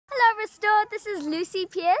Restored, this is Lucy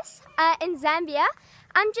Pierce in Zambia.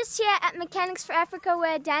 I'm just here at Mechanics for Africa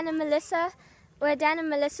where Dan and Melissa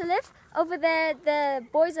live. Over there the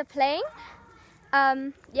boys are playing.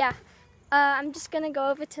 I'm just gonna go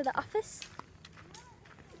over to the office.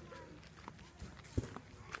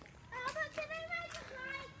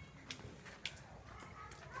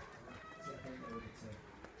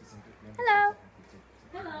 Hello.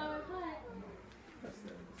 Hello.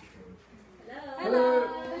 Hello.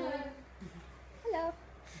 Hello.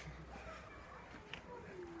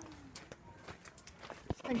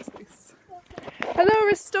 Thanks, Lise. Hello,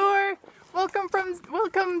 Restore. Welcome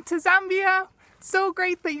to Zambia. So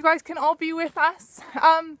great that you guys can all be with us.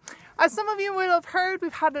 As some of you will have heard,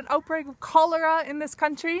 we've had an outbreak of cholera in this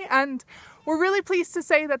country, and we're really pleased to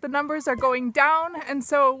say that the numbers are going down. And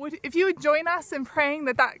so if you would join us in praying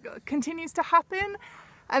that that continues to happen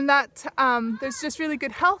and that there's just really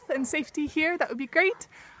good health and safety here, that would be great.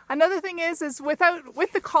 Another thing is with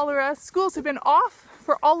the cholera, schools have been off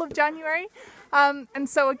for all of January. And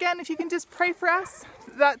so again, if you can just pray for us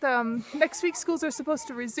that next week schools are supposed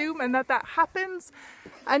to resume and that happens,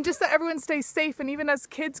 and just that everyone stays safe, and even as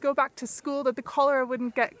kids go back to school, that the cholera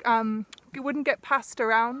wouldn't get passed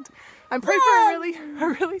around. And pray for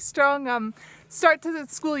a really strong start to the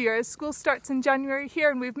school year, as school starts in January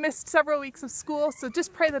here, and we've missed several weeks of school, so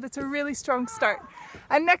just pray that it's a really strong start.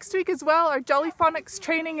 And next week as well, our Jolly Phonics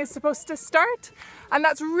training is supposed to start, and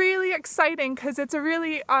that's really exciting because it's a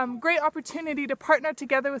really great opportunity to partner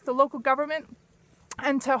together with the local government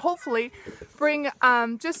and to hopefully bring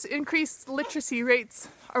just increased literacy rates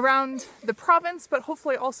around the province, but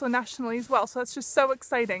hopefully also nationally as well. So that's just so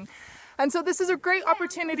exciting. And so this is a great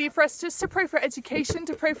opportunity for us just to pray for education,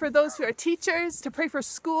 to pray for those who are teachers, to pray for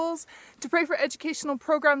schools, to pray for educational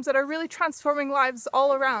programs that are really transforming lives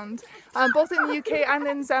all around, both in the UK and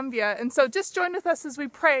in Zambia. And so just join with us as we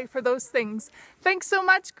pray for those things. Thanks so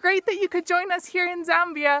much. Great that you could join us here in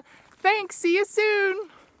Zambia. Thanks. See you soon.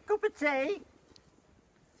 Kupate.